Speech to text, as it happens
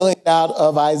out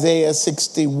of Isaiah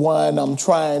 61. I'm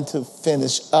trying to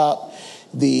finish up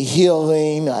the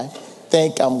healing. I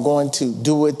think I'm going to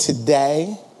do it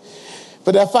today.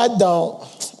 But if I don't,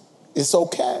 it's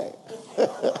okay.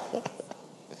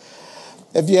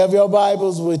 If you have your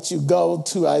Bibles with you, go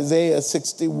to Isaiah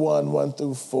 61, 1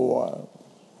 through 4.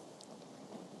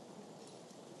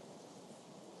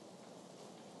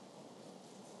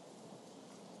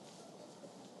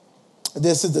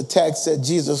 This is the text that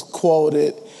Jesus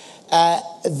quoted at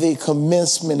the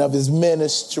commencement of his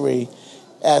ministry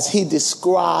as he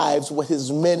describes what his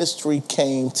ministry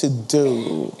came to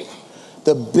do,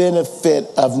 the benefit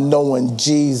of knowing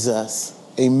Jesus.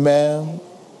 Amen.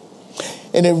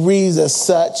 And it reads as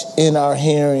such in our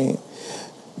hearing: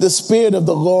 the Spirit of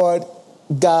the Lord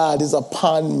God is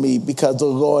upon me, because the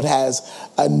Lord has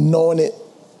anointed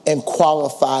and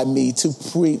qualified me to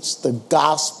preach the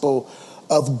gospel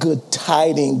of good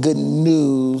tidings, good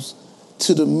news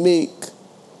to the meek,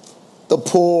 the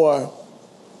poor,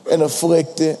 and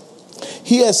afflicted.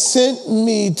 He has sent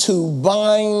me to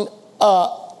bind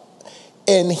up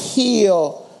and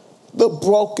heal the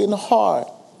broken heart,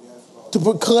 to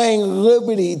proclaim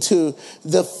liberty to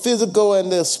the physical and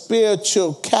the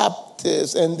spiritual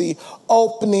captives, and the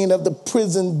opening of the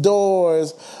prison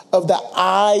doors of the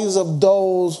eyes of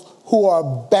those who are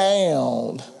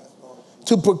bound,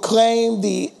 to proclaim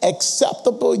the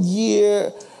acceptable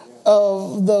year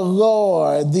of the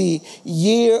Lord, the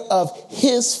year of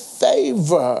his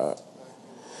favor,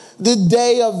 the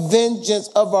day of vengeance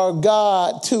of our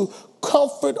God, to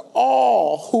comfort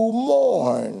all who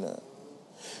mourn,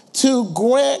 to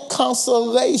grant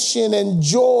consolation and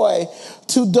joy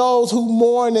to those who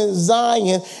mourn in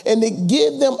Zion, and to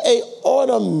give them a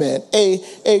ornament, a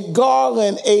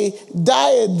garland, a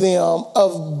diadem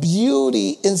of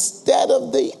beauty instead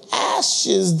of the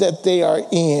ashes that they are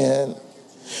in,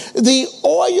 the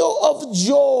oil of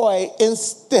joy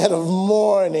instead of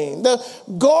mourning, the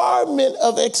garment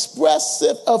of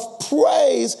expressive of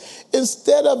praise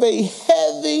instead of a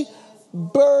heavy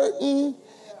burden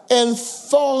and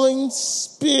falling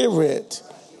spirit.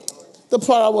 The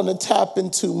part I want to tap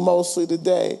into mostly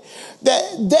today,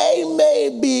 that they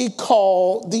may be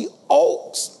called the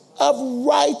oaks of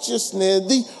righteousness,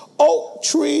 the oak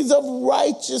trees of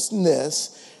righteousness,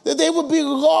 that they would be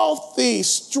lofty,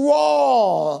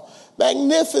 strong,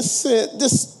 magnificent,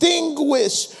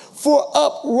 distinguished for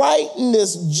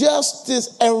uprightness,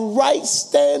 justice, and right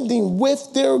standing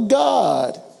with their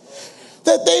God,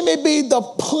 that they may be the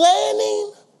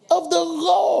planting of the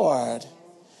Lord,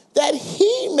 that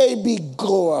he may be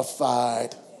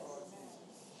glorified.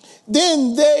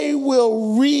 Then they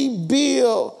will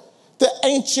rebuild the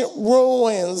ancient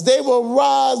ruins. They will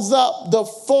rise up the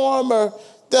former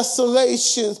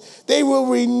desolations. They will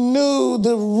renew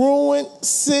the ruined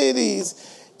cities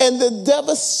and the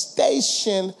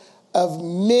devastation of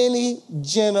many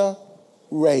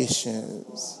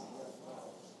generations.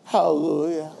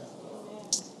 Hallelujah.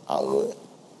 Hallelujah.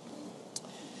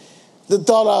 The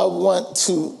thought I want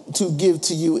to give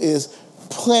to you is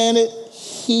planted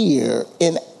here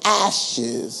in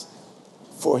ashes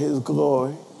for his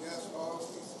glory.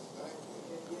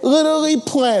 Literally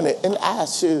planted in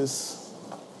ashes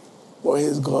for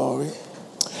his glory.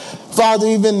 Father,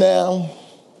 even now,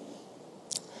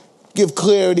 give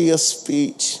clarity of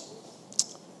speech.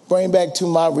 Bring back to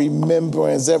my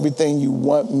remembrance everything you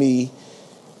want me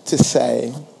to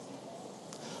say.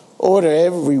 Order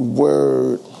every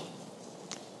word.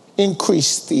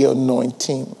 Increase the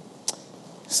anointing.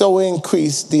 So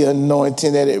increase the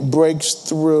anointing that it breaks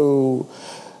through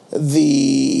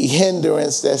the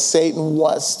hindrance that Satan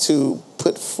wants to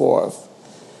put forth.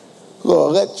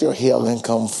 Lord, let your healing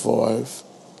come forth.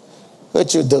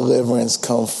 Let your deliverance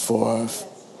come forth.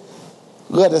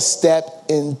 Let us step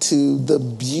into the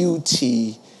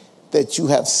beauty that you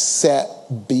have set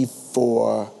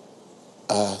before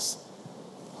us.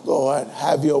 Lord,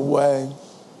 have your way.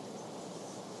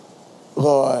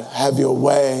 Lord, have your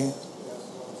way.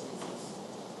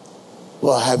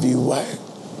 Lord, have your way.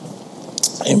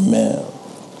 Amen.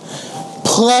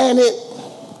 Planted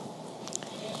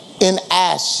in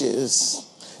ashes.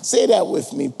 Say that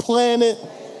with me. Planted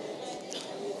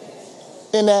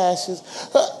in ashes.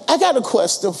 I got a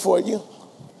question for you.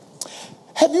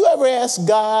 Have you ever asked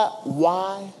God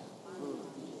why?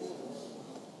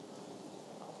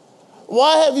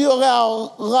 Why have you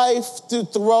allowed life to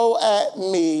throw at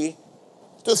me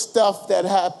the stuff that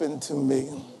happened to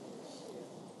me?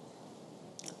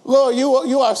 Lord,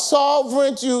 you are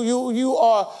sovereign. You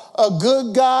are a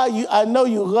good God. I know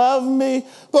you love me.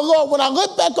 But Lord, when I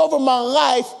look back over my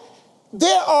life,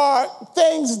 there are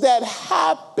things that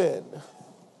happen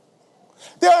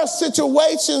There are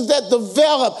situations that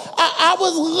develop. I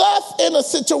was left in a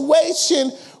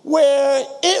situation where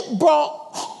it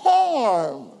brought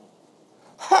harm,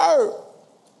 hurt,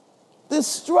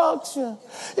 destruction.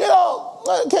 You know,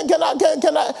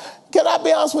 can I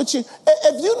be honest with you?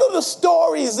 If you knew the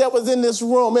stories that was in this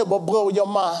room, it would blow your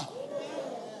mind.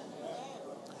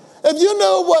 If you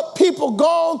knew what people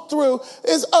gone through,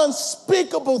 is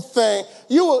unspeakable thing,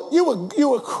 you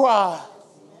would cry.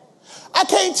 I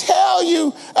can't tell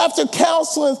you after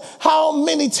counseling how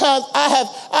many times I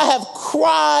have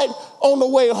cried on the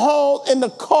way home in the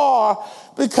car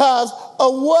because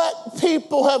of what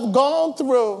people have gone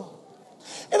through.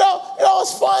 You know,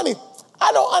 it's funny.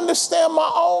 I don't understand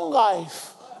my own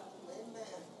life.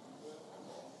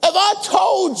 If I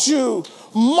told you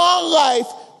my life,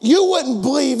 you wouldn't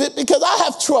believe it because I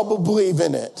have trouble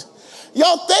believing it.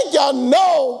 Y'all think y'all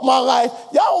know my life.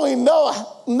 Y'all only know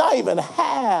not even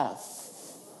half.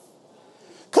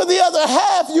 Because the other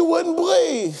half you wouldn't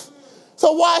believe.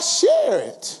 So why share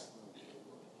it?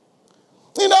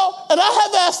 You know, and I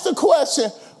have asked the question,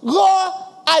 Lord,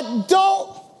 I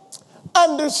don't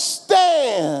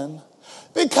understand,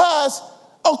 because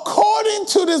according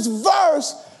to this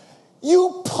verse,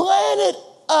 you planted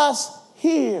us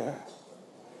here.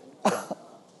 According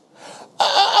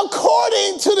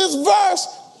to this verse,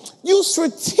 you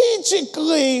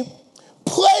strategically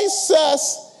place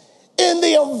us in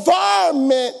the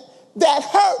environment that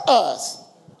hurt us.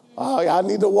 Oh, y'all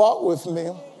need to walk with me.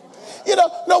 You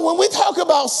know, when we talk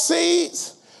about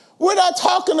seeds, we're not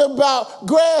talking about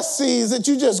grass seeds that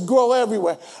you just grow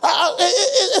everywhere.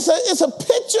 It's a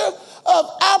picture of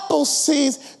apple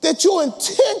seeds that you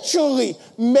intentionally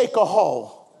make a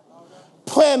hole.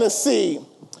 Plant a seed.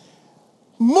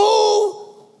 Move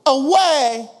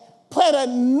away, plant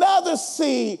another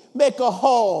seed, make a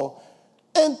hole.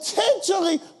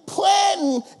 Intentionally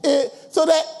planting it so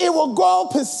that it will grow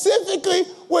specifically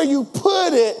where you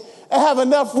put it and have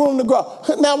enough room to grow.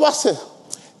 Now watch this.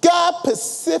 God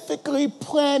specifically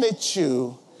planted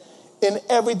you in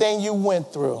everything you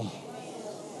went through.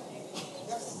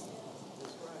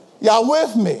 Y'all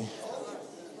with me?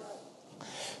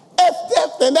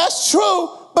 And that's true,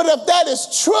 but if that is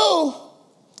true,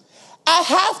 I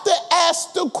have to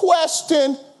ask the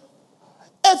question,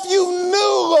 if you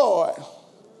knew, Lord,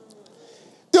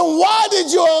 then why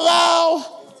did you allow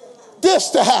this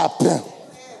to happen?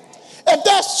 If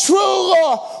that's true,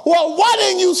 Lord, well, why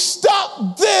didn't you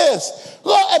stop this?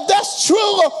 Lord, if that's true,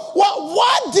 Lord,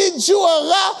 why did you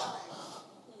allow?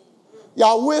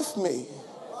 Y'all with me?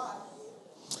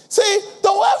 See,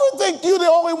 don't ever think you're the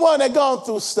only one that gone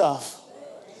through stuff.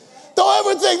 Don't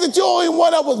ever think that you're the only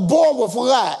one that was born with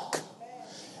lack.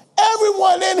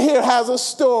 Everyone in here has a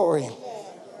story.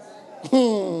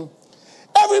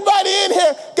 Everybody in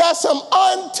here got some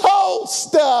untold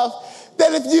stuff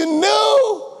that if you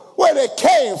knew where they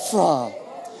came from,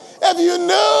 if you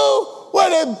knew what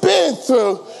they've been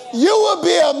through, you would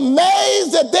be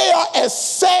amazed that they are as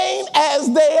sane as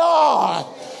they are.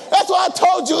 That's why I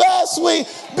told you last week,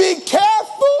 be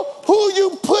careful who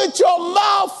you put your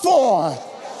mouth on.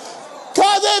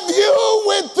 Because if you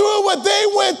went through what they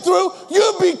went through,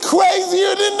 you'd be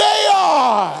crazier than they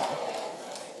are.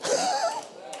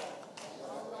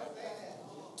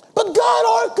 But God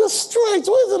orchestrates.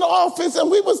 We was in the office and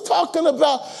we was talking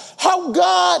about how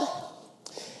God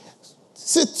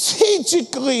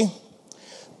strategically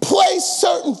placed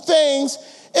certain things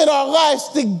in our lives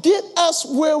to get us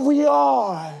where we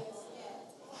are.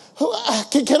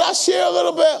 Can I share a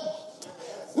little bit?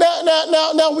 Now,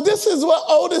 this is what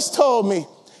Otis told me.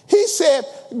 He said,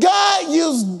 God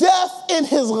used death in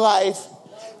his life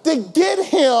to get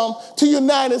him to the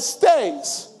United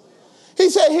States. He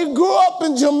said he grew up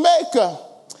in Jamaica.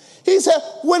 He said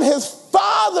when his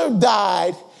father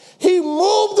died, he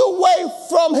moved away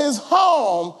from his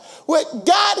home, which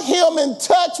got him in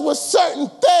touch with certain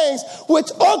things,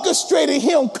 which orchestrated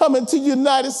him coming to the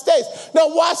United States. Now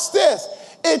watch this.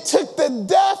 It took the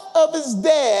death of his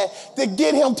dad to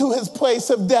get him to his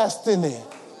place of destiny.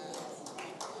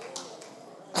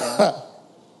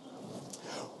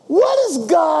 What is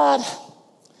God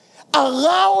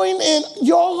allowing in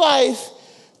your life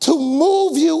to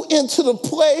move you into the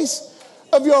place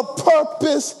of your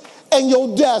purpose and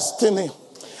your destiny?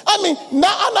 I mean,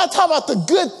 now I'm not talking about the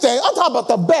good things. I'm talking about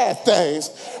the bad things.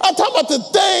 I'm talking about the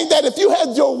thing that if you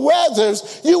had your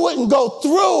weathers, you wouldn't go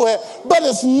through it. But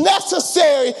it's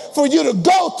necessary for you to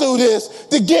go through this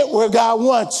to get where God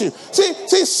wants you. See,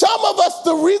 some of us,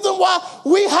 the reason why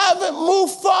we haven't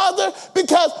moved farther,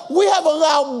 because we have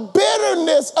allowed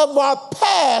bitterness of our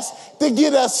past to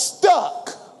get us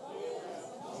stuck.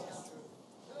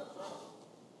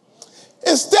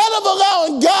 instead of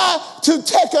allowing God to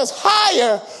take us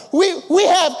higher, we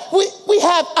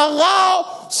have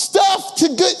allowed stuff to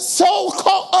get so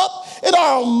caught up in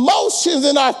our emotions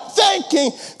and our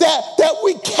thinking that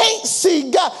we can't see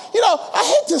God. You know, I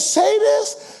hate to say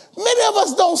this. Many of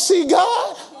us don't see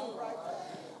God.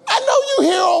 I know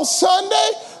you here on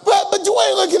Sunday, but you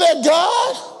ain't looking at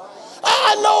God.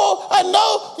 I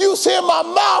know you seeing my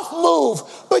mouth move,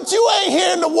 but you ain't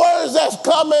hearing the words that's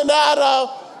coming out of.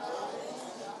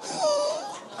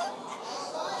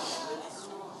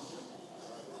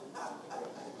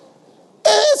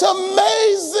 It's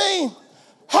amazing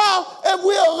how, if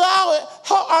we allow it,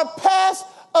 how our past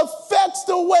affects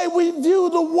the way we view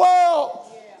the world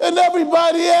and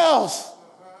everybody else.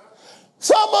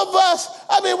 Some of us,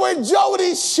 we're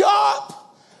Jody Sharp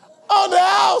on the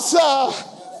outside.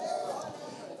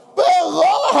 But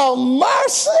Lord have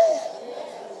mercy.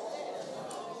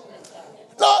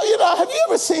 No, have you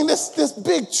ever seen this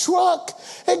big truck?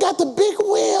 It got the big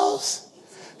wheels,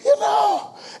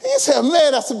 And you say,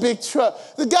 man, that's a big truck.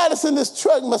 The guy that's in this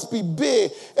truck must be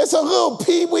big. It's a little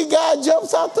pee-wee guy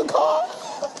jumps out the car.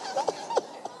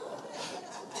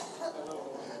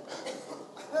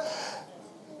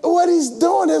 What he's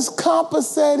doing is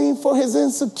compensating for his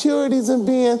insecurities and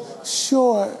being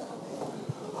short.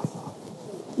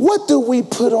 What do we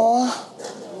put on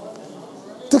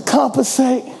to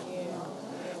compensate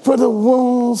for the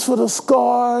wounds, for the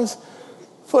scars,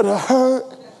 for the hurt,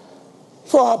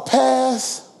 for our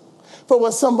past, for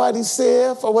what somebody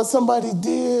said, for what somebody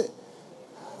did?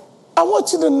 I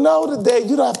want you to know today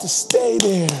you don't have to stay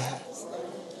there.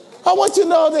 I want you to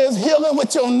know there's healing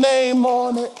with your name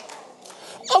on it.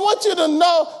 I want you to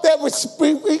know that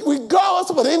regardless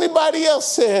of what anybody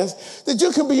else says, that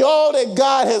you can be all that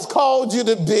God has called you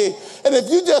to be. And if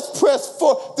you just press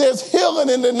forward, there's healing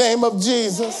in the name of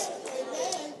Jesus.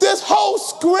 This whole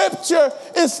scripture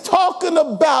is talking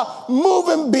about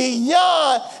moving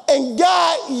beyond and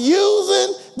God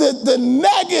using the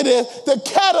negative to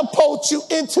catapult you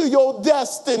into your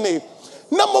destiny.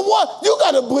 Number one, you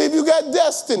got to believe you got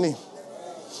destiny.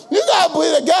 You got to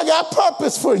believe that God got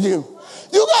purpose for you.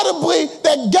 You got to believe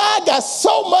that God got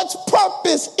so much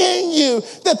purpose in you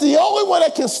that the only one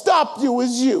that can stop you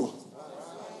is you.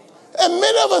 And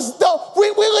many of us don't. We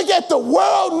look at the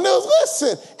world news.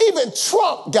 Listen, even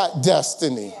Trump got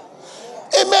destiny.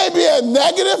 It may be a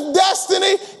negative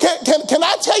destiny. Can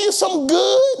I tell you some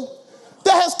good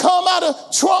that has come out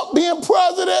of Trump being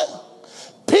president?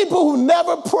 People who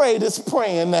never prayed is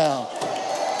praying now.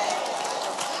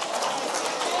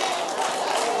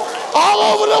 All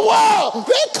over the world,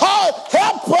 they call it,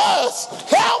 help us,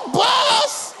 help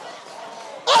us.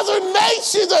 Other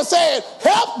nations are saying,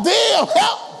 help them,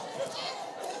 help.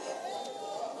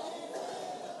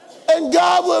 And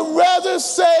God would rather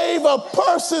save a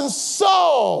person's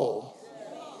soul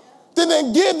than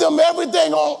to give them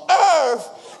everything on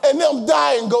earth and them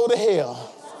die and go to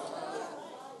hell.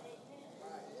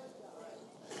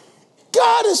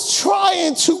 God is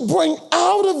trying to bring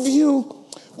out of you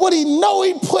what he know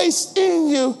he placed in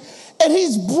you, and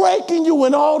he's breaking you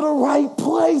in all the right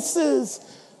places.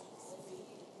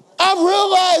 I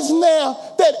realize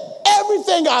now that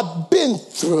everything I've been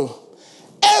through,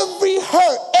 every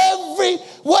hurt, every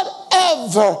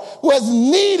whatever was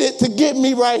needed to get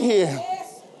me right here.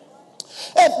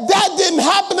 If that didn't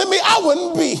happen to me, I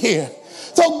wouldn't be here.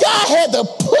 So God had to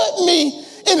put me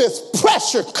in his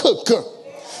pressure cooker.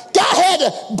 God had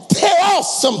to tear off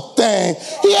something.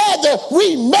 He had to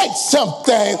remake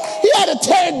something. He had to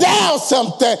tear down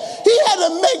something. He had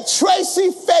to make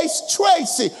Tracy face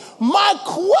Tracy. My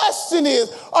question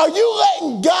is, are you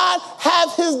letting God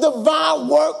have his divine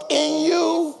work in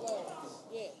you?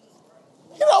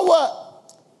 You know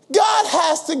what? God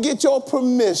has to get your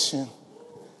permission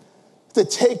to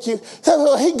take you.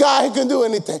 He God, he can do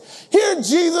anything. Here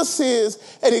Jesus is,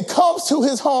 and he comes to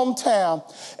his hometown,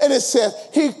 and it says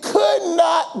he could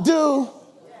not do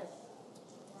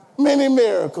many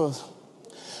miracles.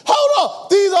 Hold on.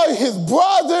 These are his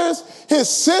brothers, his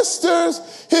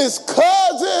sisters, his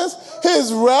cousins,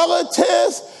 his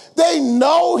relatives. They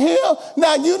know him.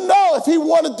 Now, you know if he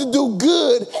wanted to do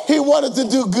good, he wanted to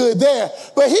do good there.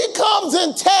 But he comes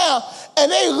in town,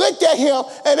 and they look at him,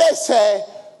 and they say,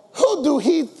 who do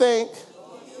he think?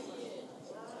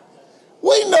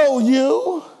 We know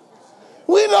you.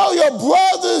 We know your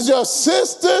brothers, your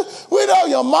sisters. We know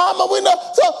your mama. We know.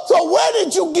 So where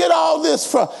did you get all this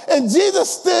from? And Jesus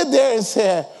stood there and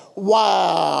said,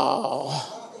 wow.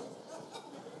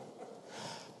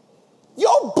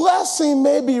 Your blessing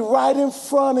may be right in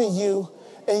front of you,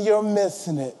 and you're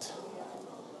missing it.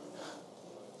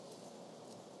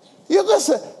 You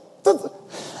listen,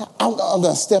 I'm going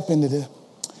to step into this.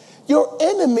 Your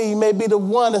enemy may be the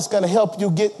one that's going to help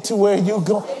you get to where you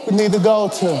need to go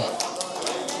to.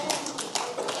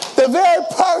 The very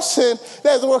person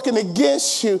that's working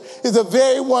against you is the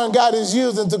very one God is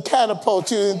using to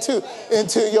catapult you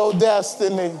into your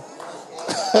destiny.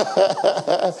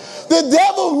 The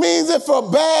devil means it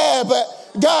for bad, but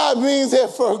God means it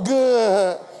for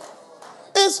good.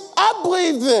 I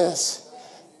believe this.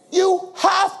 You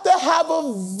have to have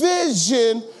a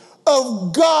vision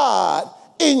of God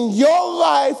in your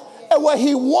life and what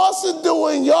he wants to do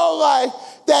in your life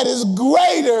that is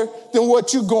greater than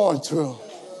what you're going through.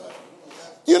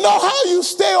 You know how you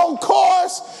stay on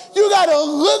course? You got to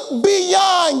look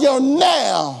beyond your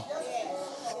now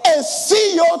and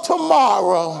see your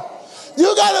tomorrow.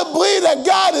 You got to believe that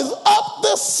God is up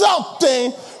to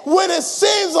something when it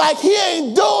seems like he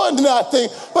ain't doing nothing.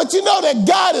 But you know that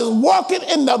God is working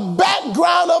in the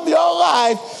background of your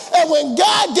life. And when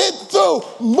God gets through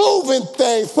moving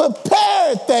things,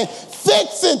 preparing things,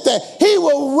 fixing things, he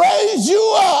will raise you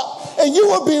up and you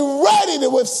will be ready to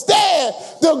withstand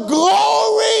the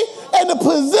glory and the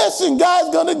position God's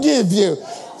going to give you.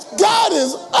 God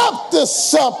is up to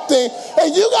something,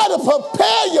 and you got to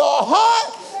prepare your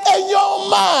heart and your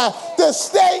mind to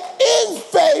stay in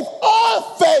faith,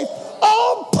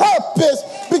 on purpose,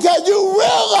 because you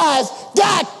realize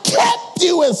God kept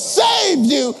you and saved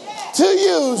you to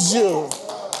use you.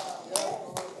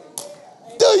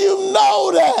 Do you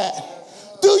know that?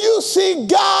 Do you see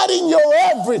God in your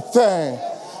everything?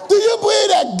 Do you believe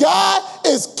that God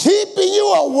is keeping you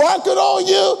or working on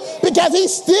you because he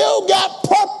still got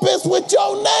purpose with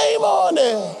your name on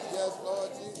it?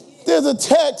 There's a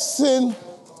text in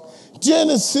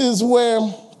Genesis where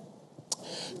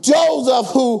Joseph,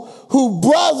 who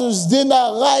brothers did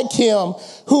not like him,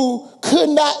 who could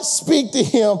not speak to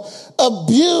him,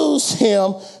 abused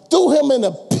him, threw him in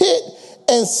a pit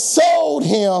and sold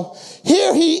him.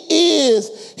 Here he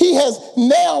is. He has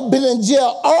now been in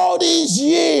jail all these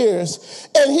years,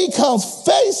 and he comes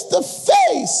face to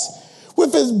face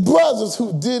with his brothers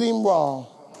who did him wrong.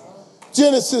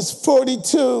 Genesis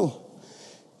 42.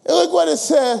 And look what it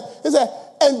says. It said,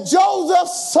 and Joseph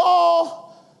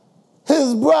saw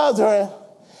his brethren,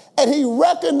 and he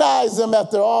recognized them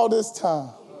after all this time.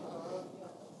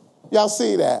 Y'all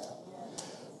see that?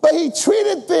 But he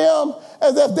treated them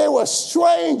as if they were a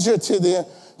stranger to them.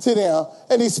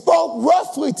 And he spoke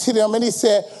roughly to them, and he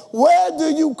said, where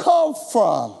do you come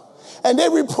from? And they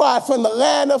replied, from the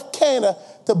land of Canaan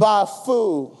to buy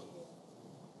food.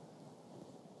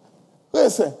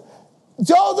 Listen,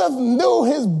 Joseph knew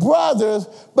his brothers,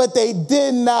 but they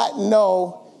did not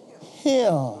know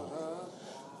him.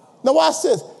 Now watch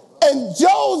this. And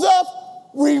Joseph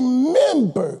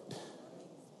remembered.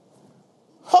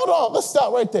 Hold on, let's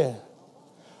stop right there.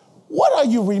 What are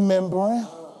you remembering?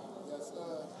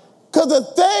 Because the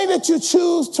thing that you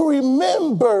choose to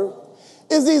remember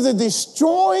is either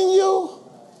destroying you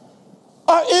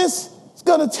or it's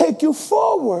going to take you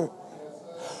forward.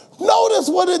 Notice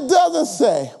what it doesn't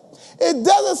say. It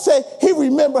doesn't say he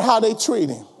remembered how they treat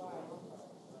him.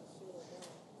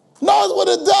 Notice what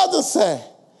it doesn't say.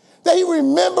 That he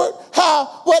remembered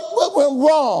what went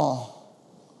wrong.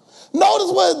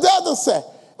 Notice what it doesn't say.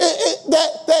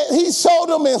 That he sold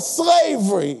them in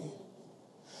slavery.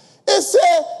 It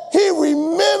said he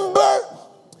remembered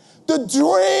the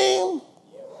dream,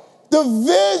 the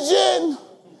vision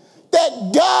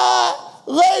that God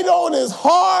laid on his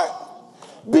heart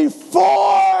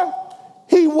before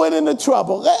he went into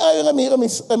trouble. Let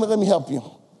me help you.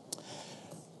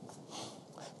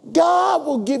 God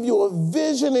will give you a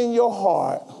vision in your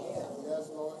heart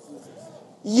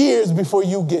years before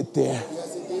you get there.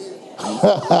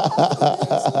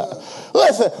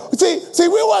 Listen, see,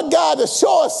 we want God to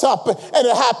show us something and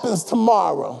it happens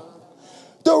tomorrow.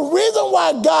 The reason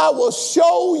why God will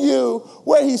show you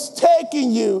where he's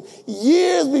taking you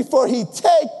years before he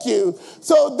takes you,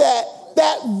 so that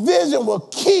vision will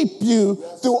keep you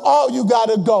through all you got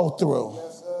to go through.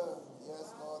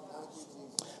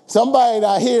 Somebody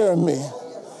not hearing me.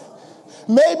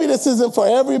 Maybe this isn't for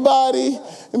everybody.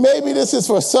 Maybe this is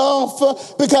for some,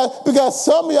 because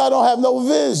some of y'all don't have no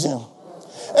vision.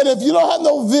 And if you don't have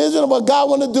no vision of what God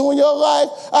wants to do in your life,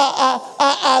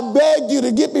 I beg you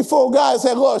to get before God and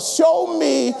say, Lord, show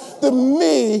me the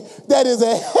me that is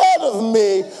ahead of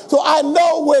me so I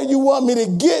know where you want me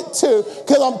to get to,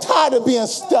 because I'm tired of being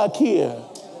stuck here.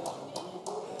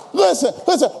 Listen,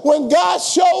 when God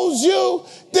shows you,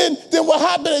 then what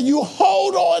happens is you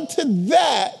hold on to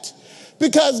that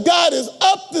because God is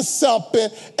up to something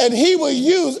and he will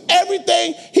use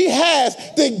everything he has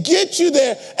to get you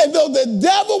there. And though the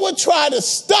devil will try to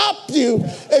stop you,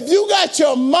 if you got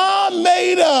your mind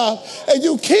made up and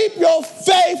you keep your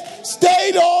faith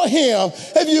stayed on him,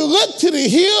 if you look to the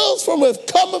hills from which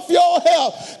cometh your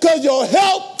help, because your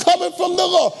help cometh from the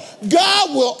Lord,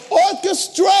 God will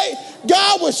orchestrate,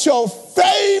 God will show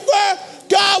favor,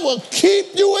 God will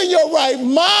keep you in your right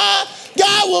mind.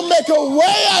 God will make a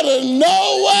way out of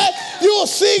nowhere. You will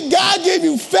see God give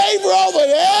you favor over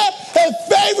there and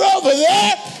favor over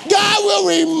there. God will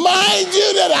remind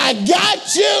you that I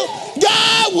got you.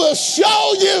 God will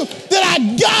show you that I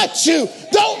got you.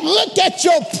 Don't look at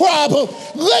your problem.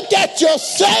 Look at your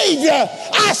Savior.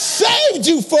 I saved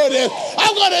you for this.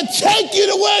 I'm going to take you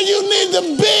to where you need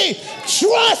to be.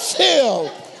 Trust him.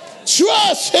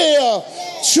 Trust him.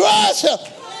 Trust him.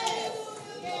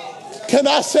 Can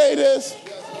I say this?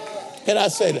 Can I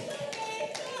say this?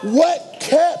 What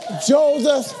kept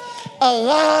Joseph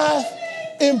alive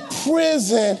in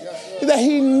prison is that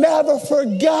he never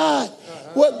forgot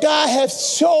what God had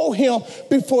shown him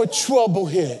before trouble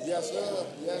hit.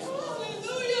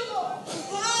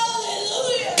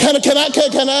 Can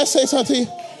I say something to you?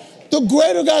 The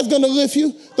greater God's going to lift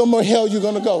you, the more hell you're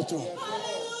going to go through.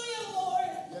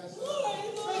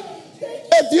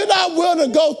 If you're not willing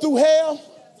to go through hell,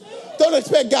 don't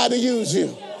expect God to use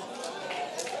you.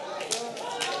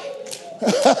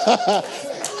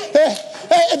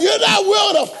 If you're not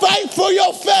willing to fight for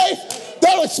your faith,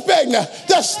 don't expect nothing.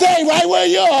 Just stay right where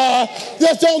you are.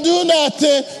 Just don't do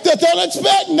nothing. Just don't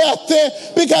expect nothing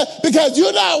because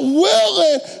you're not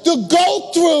willing to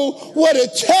go through what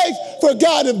it takes for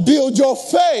God to build your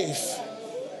faith.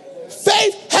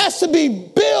 Faith has to be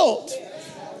built.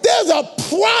 There's a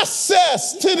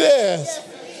process to this.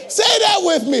 Say that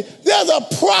with me. There's a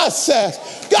process.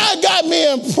 God got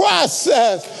me in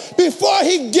process before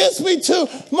he gets me to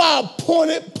my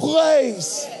appointed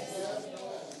place.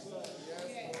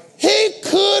 He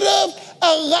could have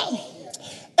allowed,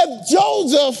 if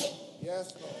Joseph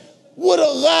would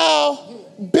allow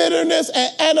bitterness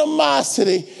and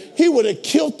animosity, he would have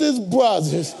killed his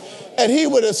brothers and he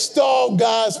would have stalled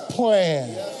God's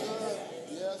plan.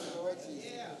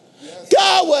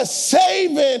 God was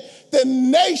saving the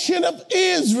nation of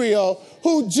Israel,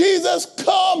 who Jesus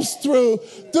comes through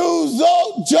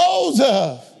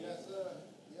Joseph.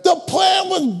 The plan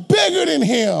was bigger than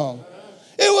him.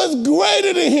 It was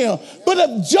greater than him. But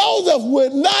if Joseph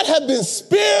would not have been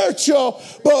spiritual,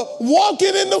 but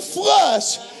walking in the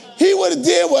flesh, he would have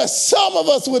did what some of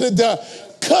us would have done.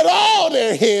 Cut all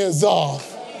their heads off.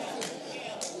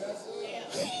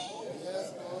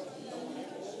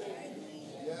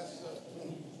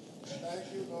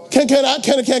 Can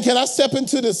I step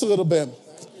into this a little bit?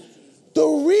 The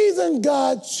reason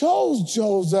God chose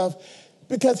Joseph,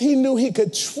 because he knew he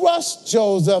could trust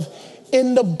Joseph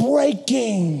in the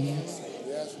breaking.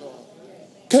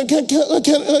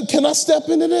 Can I step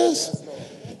into this?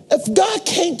 If God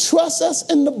can't trust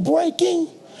us in the breaking,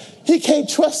 he can't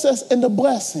trust us in the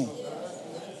blessing.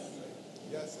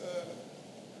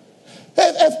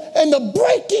 And the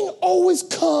breaking always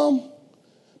comes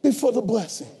before the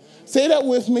blessing. Say that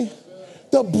with me.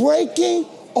 The breaking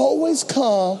always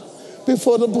comes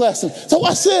before the blessing. So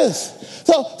watch this.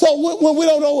 So when we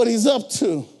don't know what he's up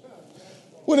to,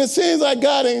 when it seems like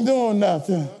God ain't doing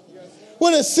nothing,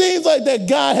 when it seems like that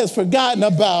God has forgotten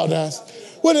about us,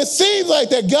 when it seems like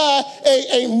that God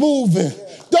ain't moving,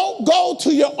 don't go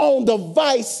to your own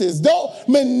devices. Don't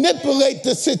manipulate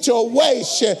the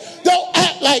situation. Don't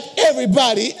act like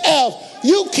everybody else.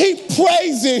 You keep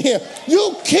praising him.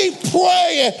 You keep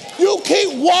praying. You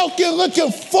keep walking,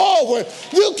 looking forward.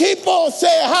 You keep on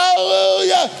saying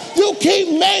hallelujah. You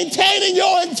keep maintaining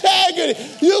your integrity.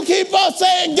 You keep on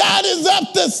saying God is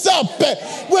up to something.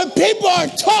 When people are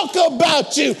talking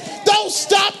about you, don't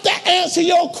stop to answer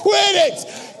your critics.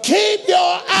 Keep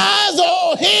your eyes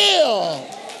on him.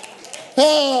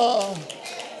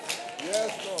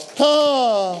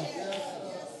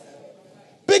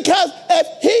 Because if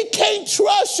he can't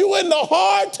trust you in the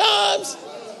hard times,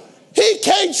 he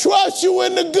can't trust you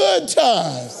in the good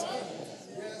times.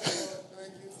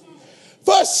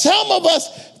 For some of us,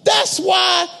 that's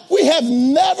why we have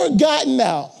never gotten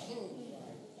out.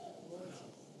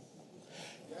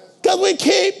 Because we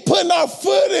keep putting our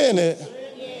foot in it.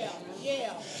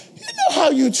 You know how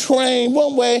you train,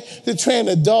 one way to train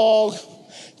a dog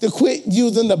to quit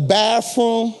using the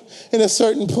bathroom in a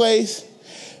certain place?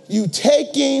 You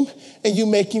take him and you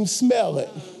make him smell it.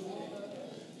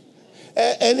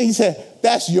 And he said,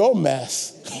 that's your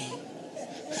mess.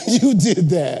 You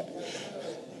did that.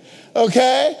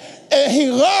 Okay? And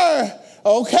he learned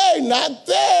Okay, not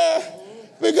there,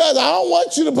 because I don't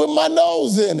want you to put my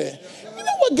nose in it. You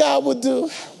know what God would do?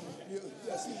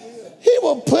 He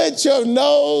will put your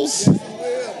nose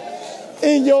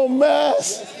in your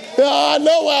mess. I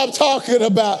know what I'm talking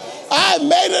about. I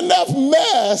made enough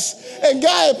mess, and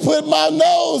God had put my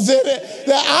nose in it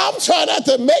that I'm trying not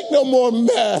to make no more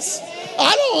mess.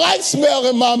 I don't like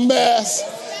smelling my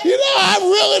mess. You know,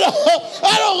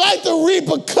 I don't like the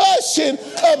repercussion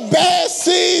of bad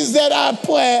seeds that I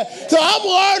plant. So I'm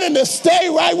learning to stay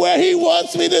right where he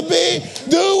wants me to be,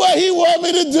 do what he wants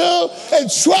me to do,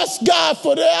 and trust God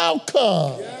for the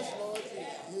outcome.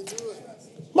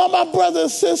 My brothers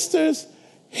and sisters,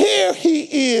 here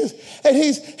he is, and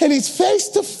he's face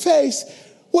to face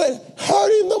with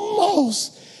hurting the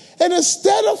most. And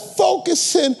instead of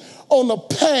focusing on the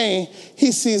pain,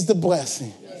 he sees the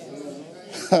blessing.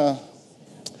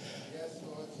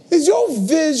 Is your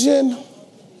vision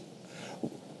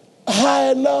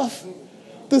high enough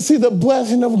to see the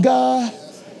blessing of God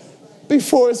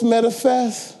before it's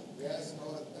manifest?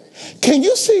 Can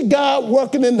you see God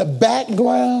working in the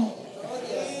background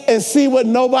and see what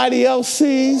nobody else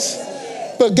sees,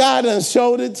 but God done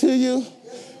showed it to you?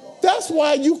 That's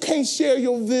why you can't share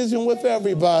your vision with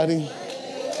everybody.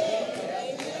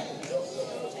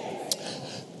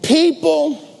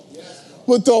 People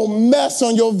will throw mess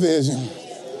on your vision.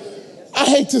 I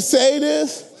hate to say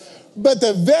this, but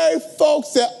the very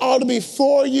folks that ought to be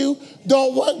for you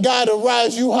don't want God to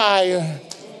rise you higher.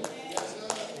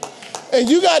 And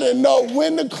you got to know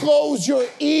when to close your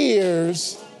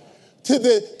ears to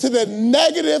the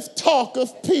negative talk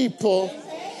of people,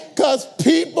 because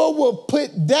people will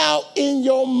put doubt in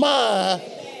your mind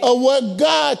of what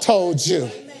God told you.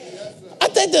 I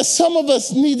think that some of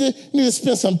us need to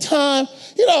spend some time.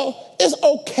 You know, it's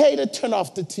okay to turn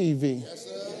off the TV.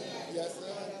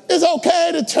 It's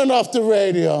okay to turn off the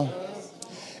radio.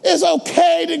 It's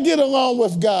okay to get along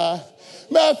with God.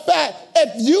 Matter of fact,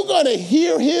 if you're going to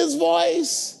hear his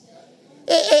voice,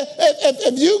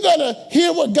 if you're going to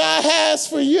hear what God has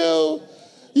for you,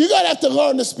 you're going to have to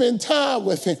learn to spend time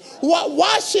with him.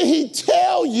 Why should he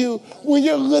tell you when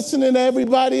you're listening to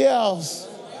everybody else?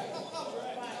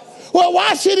 Well,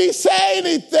 why should he say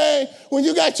anything when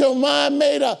you got your mind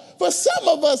made up? For some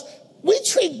of us, we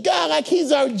treat God like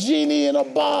he's our genie in a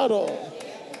bottle.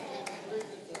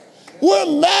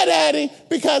 We're mad at him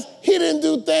because he didn't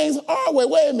do things our way.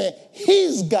 Wait a minute.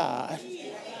 He's God.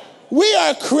 We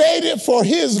are created for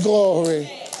his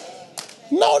glory.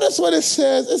 Notice what it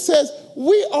says. It says,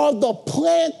 we are the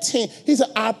planting. He said,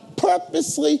 I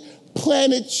purposely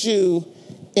planted you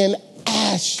in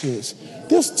ashes.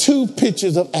 There's two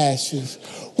pictures of ashes.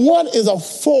 One is a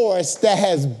forest that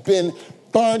has been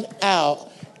burnt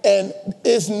out and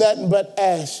it's nothing but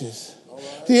ashes.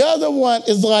 The other one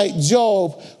is like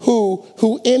Job,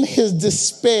 who in his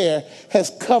despair has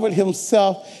covered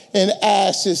himself in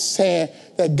ashes, saying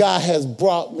that God has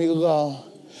brought me low.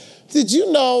 Did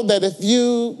you know that if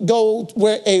you go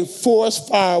where a forest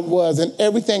fire was and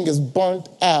everything is burnt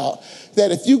out,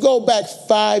 that if you go back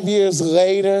 5 years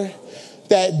later,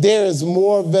 that there is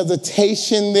more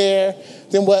vegetation there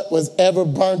than what was ever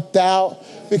burnt out,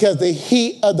 because the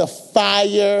heat of the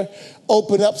fire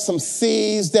opened up some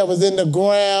seeds that was in the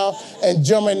ground and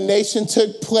germination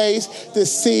took place, the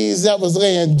seeds that was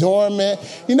laying dormant.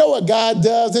 You know what God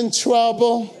does in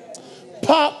trouble?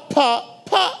 Pop, pop,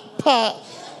 pop, pop,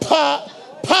 pop,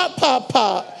 pop, pop,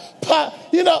 pop, pop.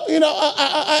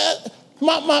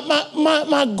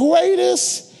 My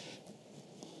greatest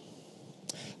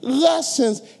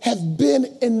lessons have been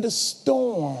in the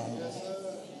storm.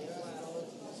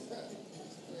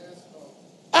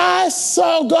 I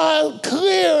saw God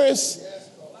clearest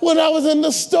when I was in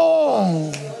the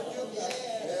storm.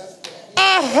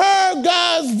 I heard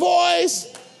God's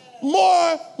voice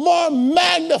more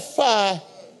magnified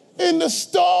in the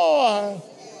storm.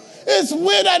 It's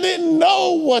when I didn't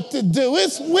know what to do.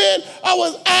 It's when I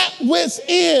was at wit's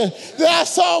end that I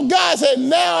saw God say,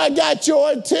 now I got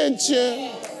your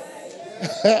attention.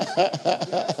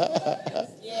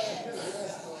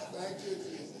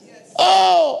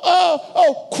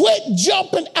 Quit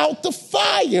jumping out the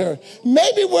fire.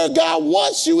 Maybe where God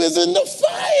wants you is in the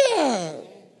fire.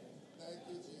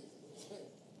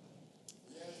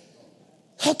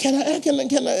 How can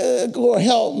I, Lord,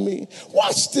 help me?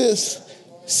 Watch this.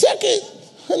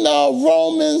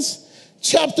 Romans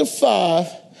chapter 5,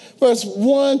 verse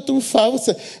 1 through 5.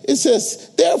 It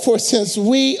says, therefore, since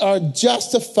we are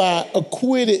justified,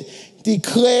 acquitted,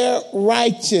 declared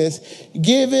righteous,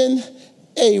 given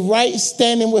a right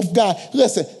standing with God.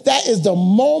 Listen, that is the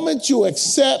moment you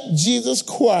accept Jesus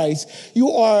Christ,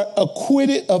 you are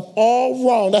acquitted of all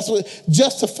wrong. That's what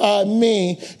justified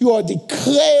means. You are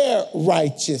declared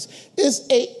righteous. It's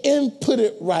a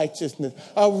inputted righteousness,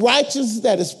 a righteousness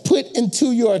that is put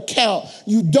into your account.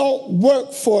 You don't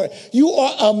work for it. You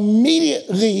are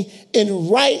immediately in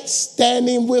right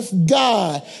standing with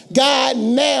God. God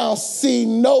now sees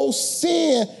no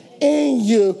sin in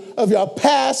you of your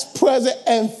past, present,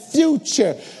 and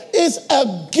future. It's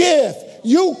a gift.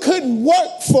 You couldn't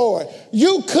work for it.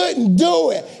 You couldn't do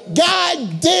it.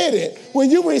 God did it. When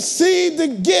you received the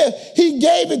gift, he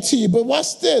gave it to you. But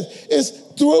watch this. It's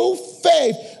through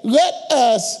faith. Let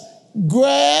us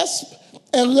grasp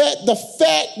and let the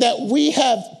fact that we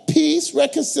have peace,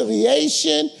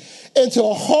 reconciliation, and to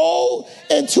hold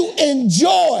and to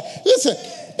enjoy. Listen,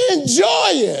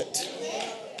 enjoy it.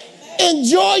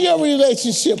 Enjoy your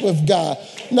relationship with God.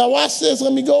 Now watch this.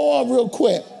 Let me go on real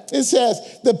quick. It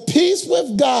says, the peace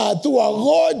with God through our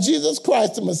Lord Jesus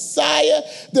Christ, the Messiah,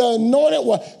 the anointed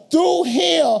one. Through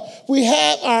him, we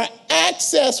have our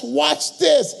access, watch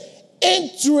this,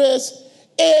 interest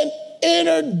and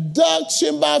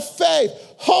introduction by faith.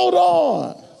 Hold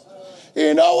on.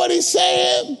 You know what he's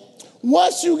saying?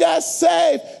 Once you got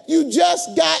saved, you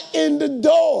just got in the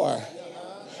door.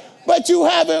 But you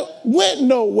haven't went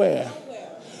nowhere.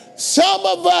 Some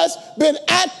of us been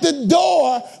at the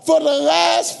door for the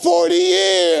last 40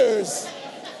 years.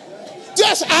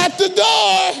 Just at the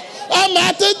door. I'm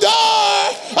at the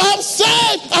door. I'm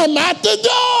saved. I'm at the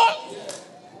door.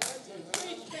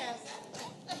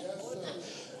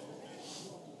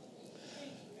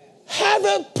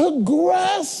 Haven't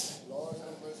progressed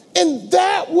in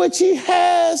that which he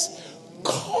has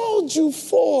called you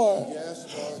for.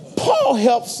 Paul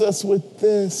helps us with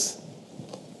this.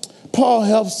 Paul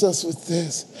helps us with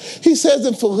this. He says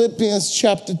in Philippians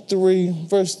chapter 3,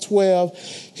 verse 12,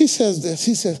 he says this.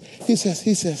 He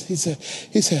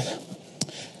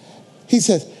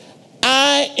says,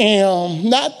 I am,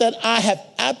 not that I have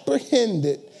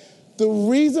apprehended the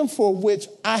reason for which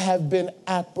I have been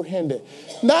apprehended.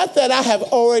 Not that I have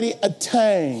already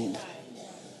attained.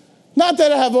 Not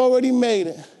that I have already made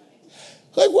it.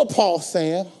 Look what Paul's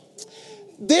saying.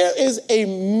 There is a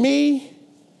me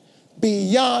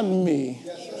beyond me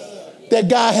that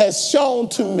God has shown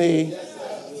to me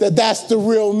that's the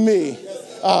real me.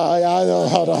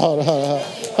 Hold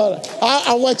on.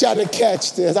 I want y'all to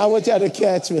catch this. I want y'all to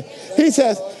catch me. He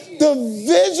says, the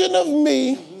vision of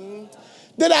me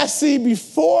that I see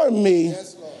before me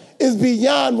is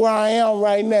beyond where I am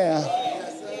right now.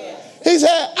 He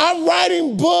said, I'm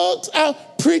writing books, I'm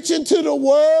preaching to the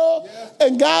world,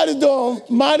 and God is doing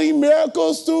mighty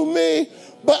miracles through me,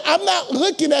 but I'm not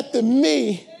looking at the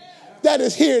me that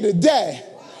is here today.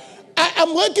 I'm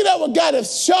looking at what God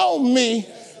has shown me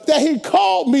that he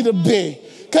called me to be,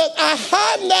 because I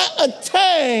have not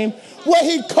attained what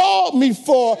he called me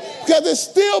for, because it's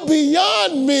still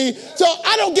beyond me, so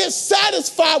I don't get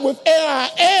satisfied with where I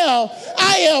am.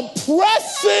 I am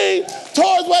pressing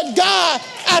towards what God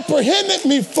apprehended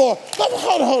me for.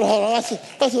 Hold on.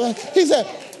 He said,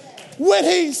 when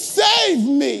he saved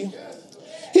me,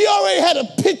 he already had a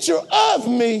picture of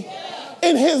me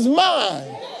in his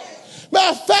mind.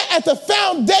 Matter of fact, at the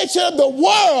foundation of the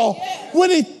world, when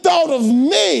he thought of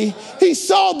me, he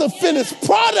saw the finished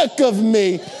product of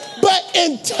me. But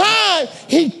in time,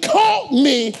 he caught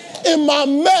me in my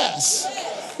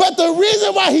mess. But the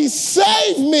reason why he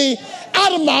saved me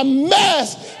out of my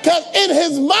mess, because in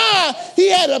his mind, he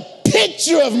had a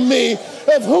picture of me,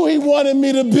 of who he wanted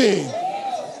me to be.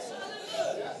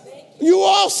 You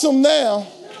awesome now,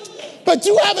 but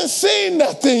you haven't seen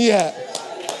nothing yet.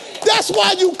 That's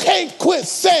why you can't quit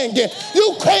singing.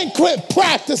 You can't quit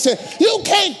practicing. You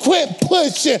can't quit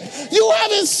pushing. You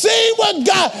haven't seen what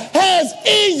God has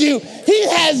in you. He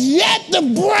has yet to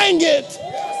bring it.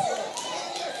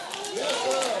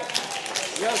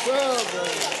 Yes, sir.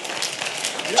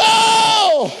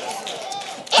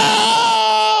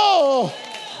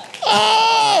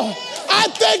 I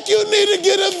think you need to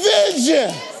get a vision.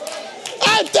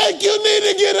 I think you need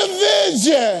to get a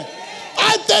vision.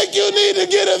 I think you need to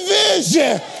get a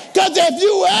vision. Because if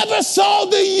you ever saw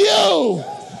the you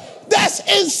that's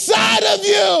inside of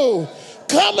you,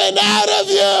 coming out of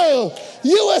you,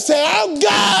 you would say, our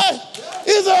God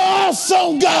is an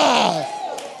awesome God.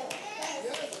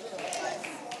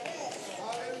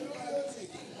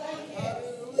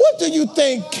 What do you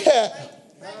think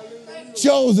kept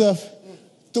Joseph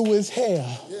through his hair?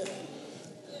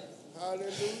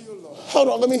 Hold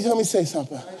on, let me say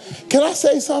something. Can I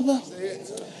say something?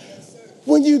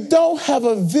 When you don't have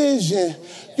a vision,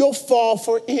 you'll fall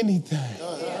for anything.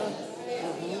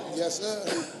 Yes, sir.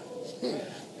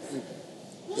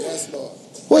 Yes, Lord.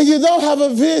 When you don't have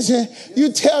a vision,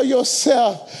 you tell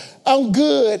yourself, I'm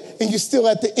good, and you're still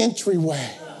at the entryway.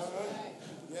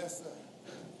 Yes, sir.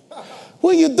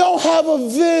 When you don't have a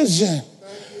vision,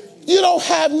 you don't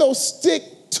have no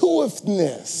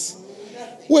stick-to-itiveness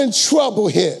when trouble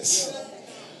hits.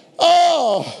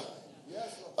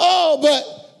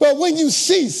 But when you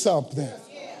see something,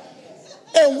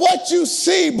 and what you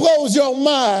see blows your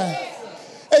mind,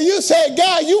 and you say,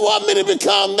 God, you want me to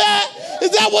become that?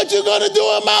 Is that what you're going to do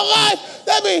in my life?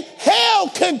 That means hell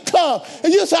can come.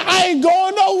 And you say, I ain't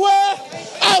going nowhere.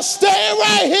 I'll stay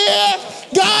right here.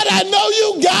 God, I know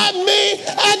you got me.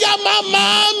 I got my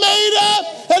mind made up,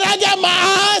 and I got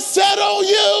my eyes set on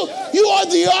you. You are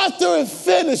the author and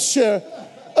finisher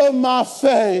of my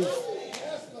faith.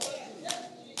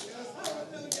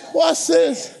 Watch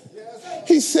this.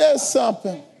 He says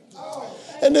something.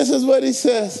 And this is what he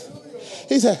says.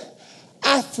 He said,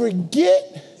 I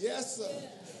forget Yes, sir.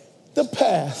 the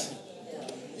past.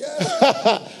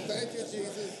 Yes. Thank you,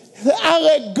 Jesus. I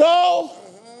let go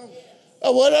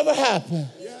of whatever happened.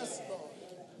 Yes, Lord.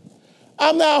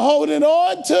 I'm not holding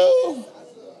on to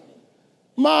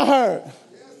my hurt.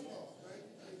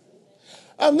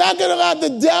 I'm not going to allow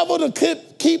the devil to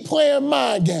keep playing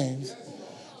mind games.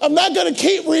 I'm not going to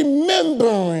keep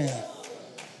remembering.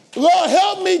 Lord,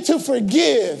 help me to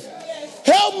forgive.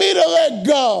 Help me to let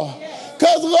go.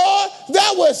 Because, Lord,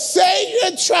 that was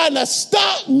Satan trying to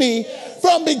stop me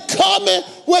from becoming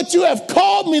what you have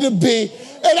called me to be.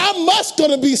 And I must going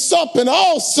to be something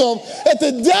awesome. If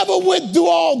the devil went through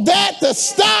all that to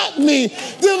stop me,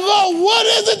 then, Lord, what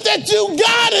is it that you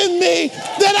got in me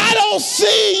that I don't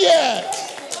see yet?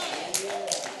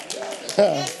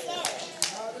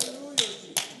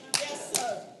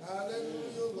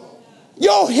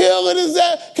 Your healing is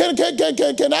that.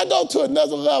 Can I go to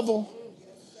another level?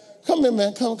 Come here,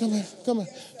 man. Come here.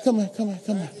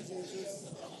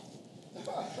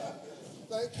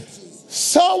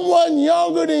 Someone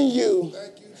younger than you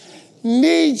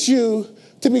needs you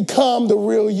to become the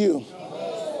real you.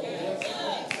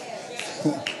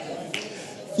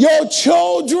 Your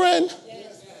children,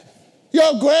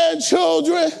 your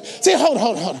grandchildren. See, hold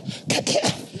on.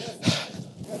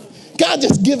 God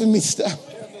just giving me stuff.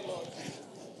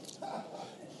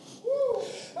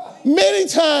 Many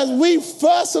times we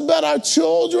fuss about our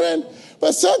children,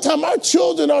 but sometimes our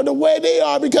children are the way they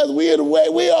are because we are the way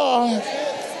we are.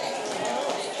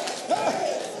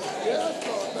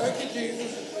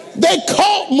 They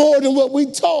caught more than what we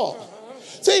taught.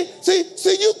 See,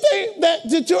 you think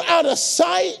that you're out of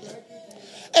sight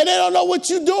and they don't know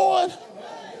what you're doing,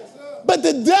 but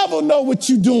the devil know what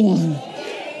you're doing.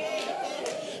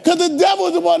 Because the devil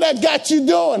is the one that got you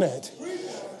doing it.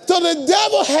 So the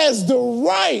devil has the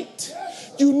right.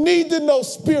 You need to know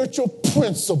spiritual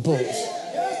principles.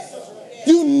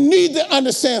 You need to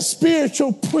understand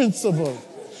spiritual principles.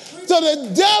 So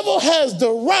the devil has the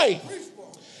right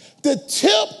to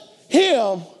tip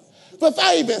him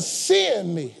without even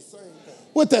seeing me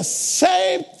with the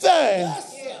same thing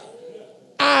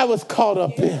I was caught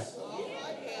up in.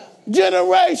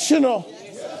 Generational.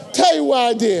 Tell you what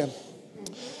I did.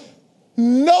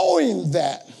 Knowing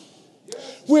that.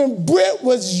 When Britt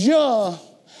was young,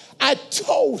 I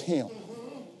told him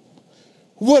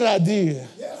what I did,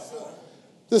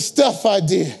 the stuff I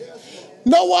did.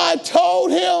 Know why I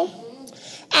told him?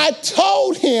 I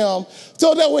told him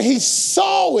so that when he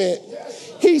saw it,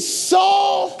 he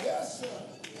saw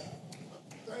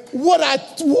what I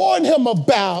warned him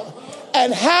about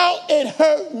and how it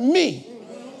hurt me.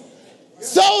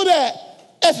 So that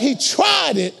if he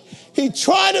tried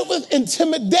it with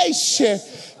intimidation,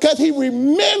 because he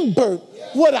remembered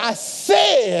what I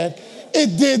said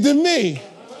it did to me.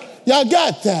 Y'all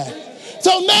got that?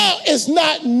 So now it's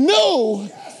not new.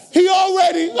 He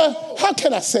already, how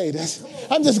can I say this?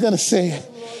 I'm just going to say it.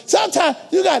 Sometimes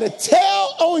you got to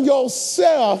tell on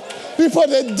yourself before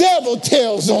the devil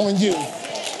tells on you.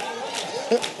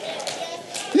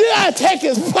 You got to take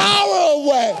his power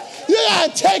away. You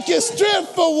got to take his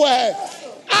strength away.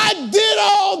 I did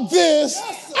all this.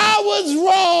 I was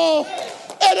wrong.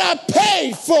 And I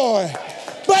paid for it.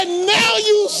 But now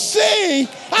you see,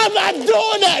 I'm not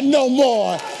doing that no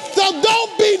more. So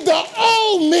don't be the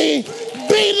old me,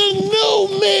 be the new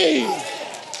me.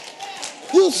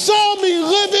 You saw me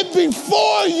living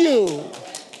before you.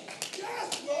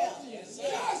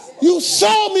 You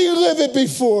saw me living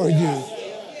before you.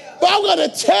 But I'm going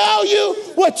to tell you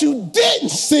what you didn't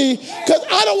see because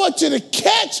I don't want you to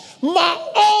catch my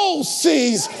old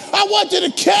seeds. I want you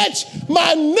to catch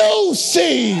my new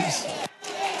seeds.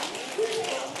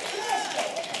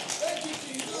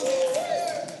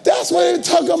 That's what they're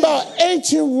talking about,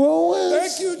 ancient ruins.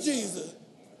 Thank you, Jesus.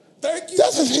 Thank you.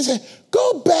 That's what he said.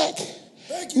 Go back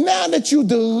now that you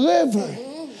deliver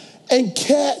and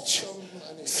catch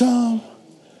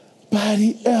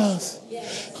somebody else.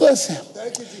 Listen,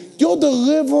 Thank you, Jesus. your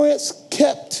deliverance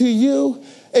kept to you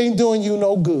ain't doing you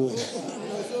no good.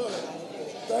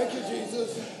 Thank you,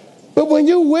 Jesus. But when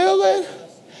you're willing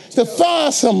to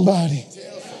find somebody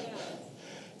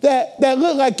that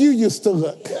look like you used to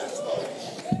look.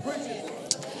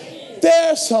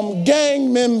 There's some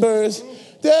gang members,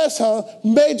 there's some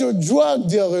major drug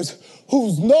dealers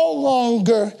who's no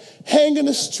longer hanging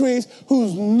the streets,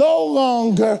 who's no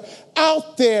longer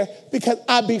out there because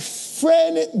I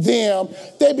befriended them.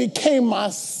 They became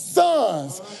my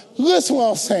sons. Listen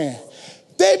what I'm saying.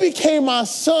 They became my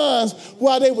sons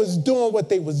while they was doing what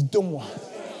they was doing.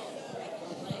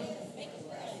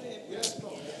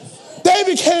 They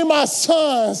became my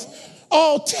sons,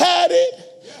 all tatted,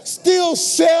 still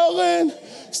selling,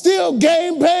 still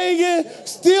gang banging,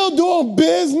 still doing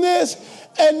business,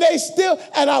 and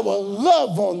I would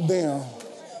love on them.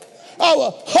 I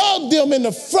would hug them in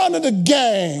the front of the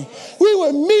gang. We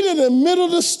would meet in the middle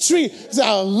of the street and say,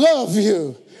 I love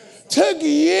you. Took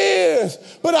years,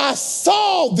 but I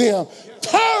saw them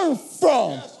turn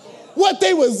from what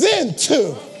they was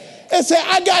into and say,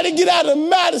 I got to get out of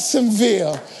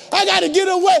Madisonville. I got to get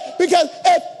away because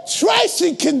if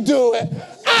Tracy can do it,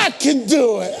 I can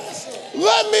do it.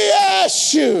 Let me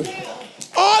ask you,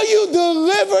 are you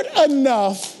delivered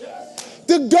enough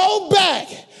to go back,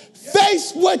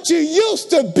 face what you used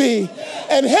to be,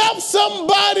 and help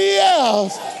somebody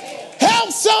else?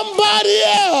 Help somebody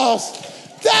else.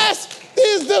 That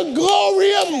is the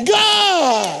glory of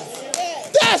God.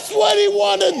 That's what he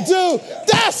want to do.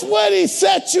 That's what he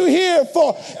set you here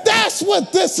for. That's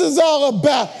what this is all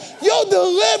about. Your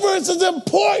deliverance is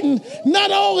important not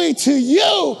only to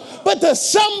you, but to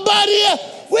somebody else.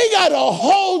 We got a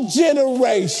whole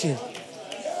generation.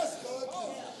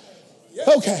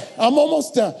 Okay, I'm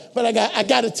almost done, but I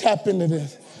got to tap into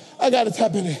this.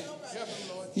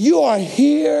 You are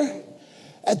here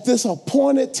at this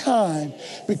appointed time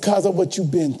because of what you've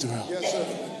been through. Yes, sir.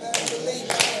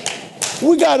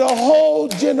 We got a whole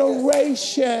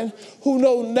generation who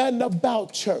know nothing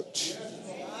about church.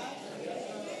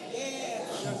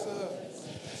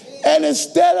 And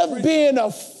instead of being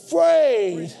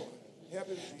afraid,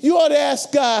 you ought to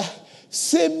ask God,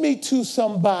 send me to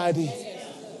somebody.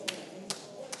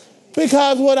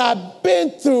 Because what I've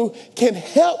been through can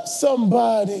help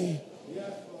somebody.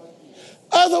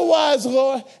 Otherwise,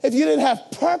 Lord, if you didn't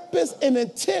have purpose and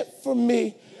intent for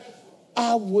me,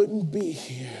 I wouldn't be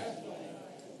here.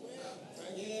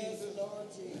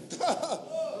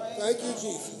 Thank you,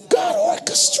 Jesus. God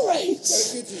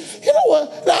orchestrates. Thank you, Jesus. You know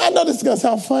what? Now, I know this is going to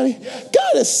sound funny.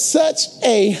 God is such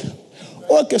a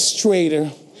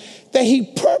orchestrator that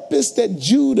he purposed that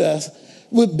Judas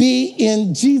would be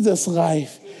in Jesus'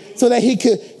 life so that he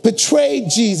could betray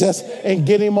Jesus and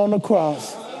get him on the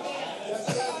cross.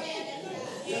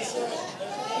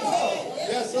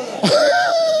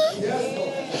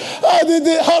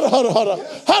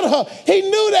 Hold on. He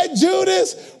knew that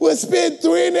Judas would spend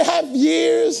 3.5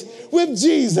 years with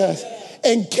Jesus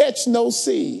and catch no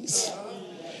seeds.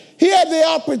 He had the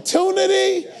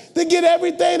opportunity to get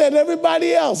everything that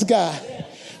everybody else got.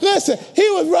 Listen, he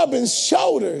was rubbing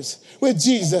shoulders with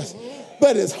Jesus,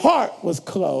 but his heart was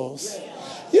closed.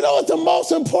 You know what the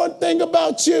most important thing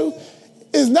about you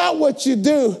is not what you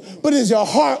do, but is your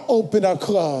heart open or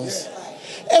closed.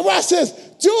 And watch this.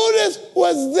 Judas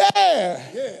was there.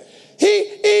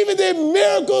 He even did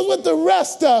miracles with the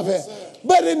rest of it,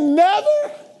 but it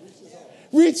never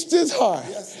reached his heart.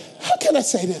 How can I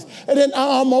say this? And then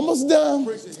I'm almost done.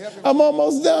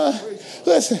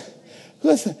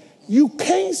 Listen. You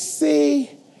can't see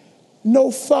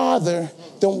no farther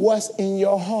than what's in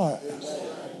your heart.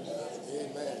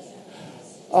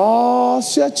 Oh,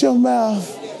 shut your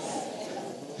mouth.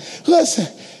 Listen,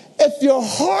 if your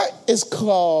heart is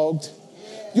clogged,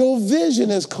 your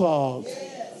vision is clogged.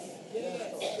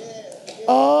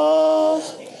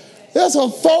 There's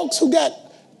some folks who got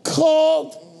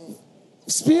clogged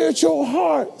spiritual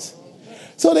hearts.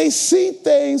 So they see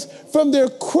things from their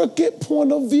crooked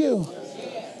point of view.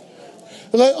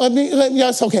 Let me,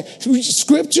 okay.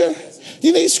 Scripture?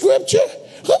 You need scripture?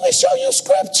 Let me show you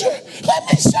scripture.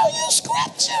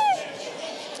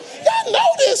 Y'all know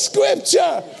this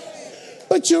scripture.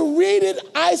 But you read it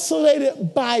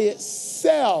isolated by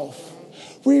itself.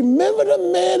 Remember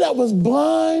the man that was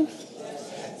blind?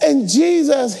 And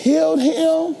Jesus healed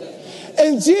him?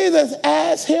 And Jesus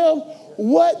asked him,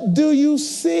 what do you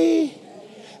see?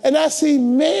 And I see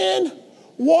men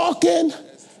walking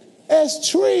as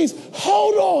trees.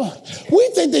 Hold on. We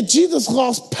think that Jesus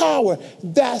lost power.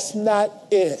 That's not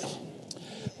it.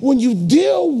 When you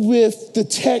deal with the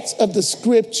text of the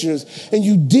scriptures and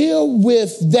you deal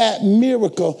with that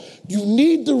miracle, you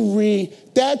need to read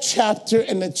that chapter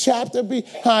and the chapter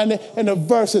behind it and the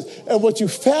verses. And what you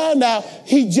found out,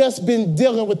 he just been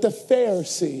dealing with the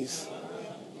Pharisees.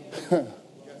 And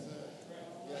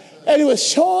he was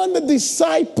showing the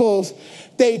disciples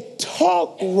they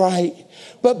talk right,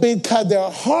 but because their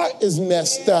heart is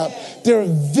messed up, their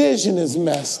vision is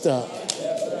messed up.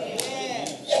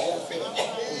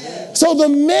 So the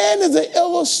man is an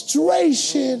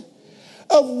illustration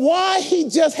of why he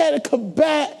just had to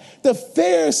combat the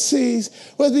Pharisees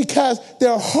was because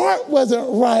their heart wasn't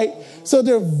right, so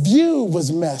their view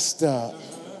was messed up.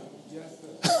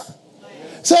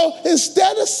 So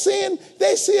instead of seeing,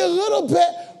 they see a little bit,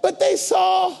 but they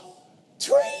saw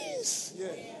trees.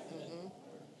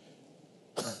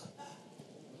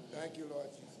 Thank you, Lord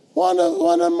Jesus. One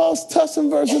of the most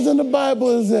touching verses in the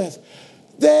Bible is this.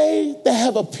 They that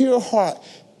have a pure heart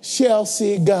shall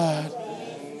see God.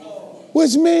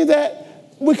 Which means that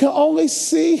we can only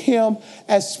see him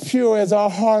as pure as our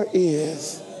heart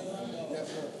is.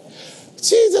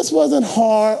 Jesus wasn't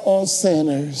hard on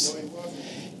sinners.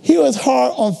 He was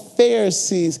hard on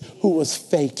Pharisees who was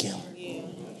faking.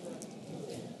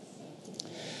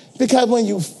 Because when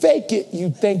you fake it, you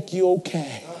think you're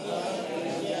okay.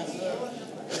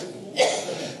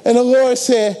 And the Lord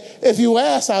said, if you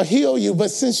ask, I'll heal you.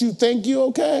 But since you think you're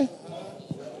okay,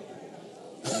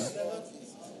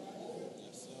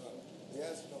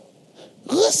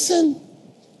 listen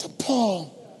to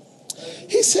Paul.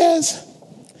 He says,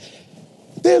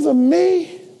 there's a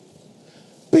me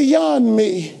beyond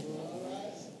me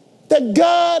that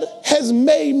God has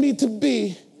made me to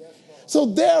be. So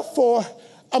therefore,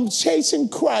 I'm chasing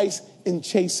Christ and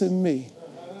chasing me.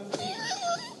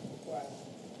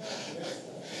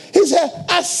 He said,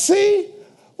 I see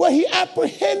what he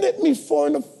apprehended me for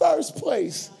in the first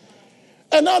place.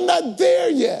 And I'm not there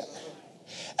yet.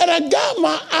 And I got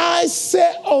my eyes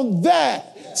set on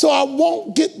that so I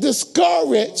won't get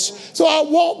discouraged, so I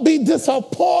won't be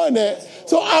disappointed,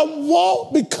 so I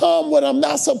won't become what I'm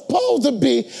not supposed to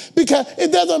be, because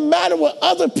it doesn't matter what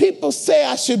other people say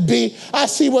I should be. I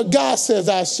see what God says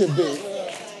I should be.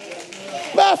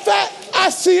 Matter of fact, I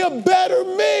see a better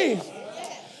me.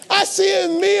 I see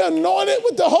in me anointed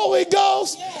with the Holy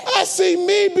Ghost. I see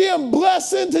me being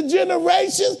blessed into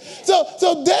generations.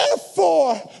 So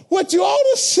therefore, what you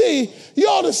ought to see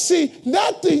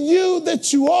not the you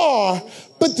that you are,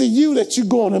 but the you that you're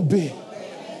going to be.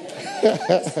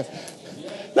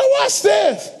 Now watch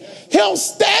this. Him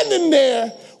standing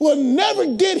there will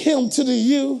never get him to the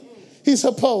you he's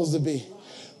supposed to be.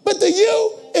 But the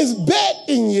you is bet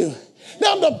in you.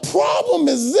 Now the problem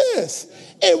is this.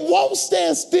 It won't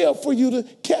stand still for you to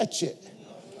catch it.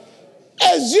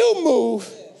 As you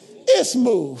move, it's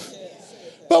move.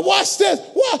 But watch this.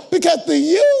 Why? Because the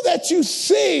you that you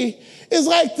see is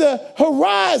like the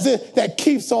horizon that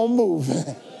keeps on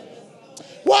moving.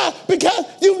 Why? Because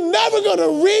you're never going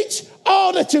to reach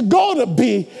all that you're going to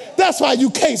be. That's why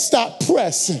you can't stop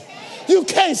pressing. You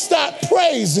can't stop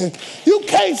praising. You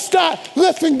can't stop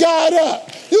lifting God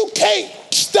up. You can't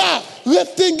stop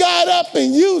lifting God up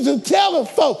and telling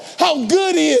folks how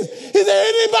good he is. Is there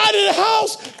anybody in the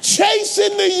house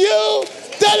chasing the you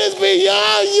that is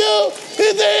beyond you?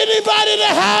 Is there anybody in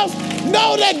the house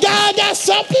know that God got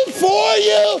something for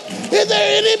you? Is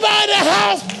there anybody in the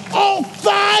house on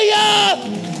fire?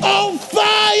 On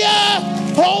fire?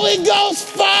 Holy Ghost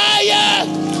fire.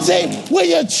 See, when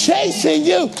you're chasing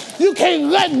you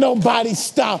can't let nobody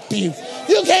stop you.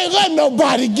 You can't let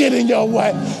nobody get in your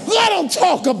way. Let them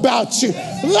talk about you.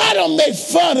 Let them make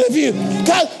fun of you.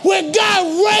 Because when God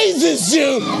raises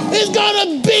you, it's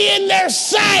going to be in their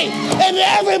sight. And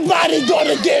everybody's going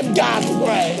to give God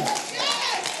praise.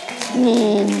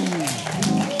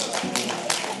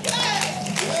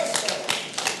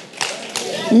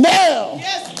 Now,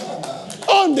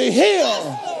 on the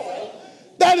hill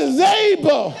that is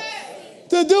able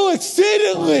to do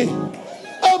exceedingly,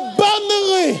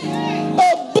 abundantly,